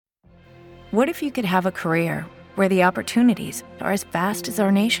What if you could have a career where the opportunities are as vast as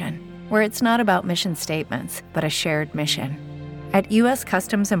our nation, where it's not about mission statements, but a shared mission? At U.S.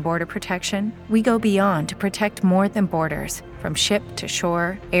 Customs and Border Protection, we go beyond to protect more than borders. From ship to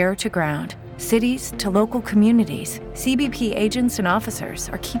shore, air to ground, cities to local communities, CBP agents and officers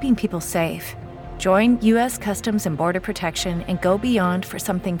are keeping people safe. Join U.S. Customs and Border Protection and go beyond for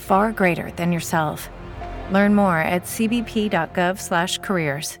something far greater than yourself. Learn more at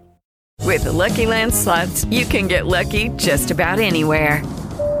cbp.gov/careers. With the Lucky Land Slots, you can get lucky just about anywhere.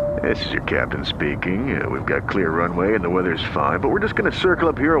 This is your captain speaking. We've got clear runway and the weather's fine, but we're just going to circle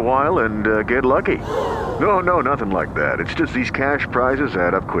up here a while and get lucky. No, nothing like that. It's just these cash prizes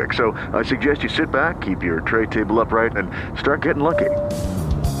add up quick. So I suggest you sit back, keep your tray table upright, and start getting lucky.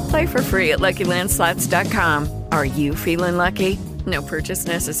 Play for free at LuckyLandSlots.com. Are you feeling lucky? No purchase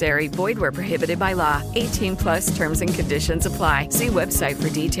necessary. Void where prohibited by law. 18+ terms and conditions apply. See website for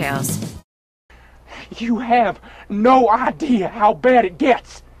details. You have no idea how bad it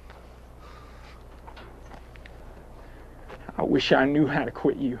gets. I wish I knew how to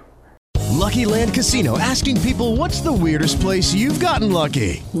quit you. Lucky Land Casino, asking people, what's the weirdest place you've gotten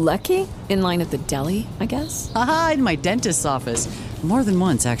lucky? Lucky? In line at the deli, I guess? Aha, in my dentist's office. More than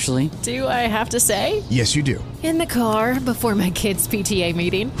once, actually. Do I have to say? Yes, you do. In the car before my kids' PTA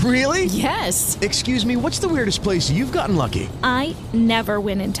meeting. Really? Yes. Excuse me, what's the weirdest place you've gotten lucky? I never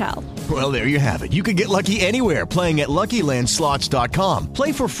win and tell. Well, there you have it. You can get lucky anywhere, playing at LuckyLandSlots.com.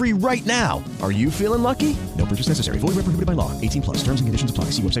 Play for free right now. Are you feeling lucky? No purchase necessary. Void where prohibited by law. 18+. Terms and conditions apply.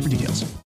 See website for details.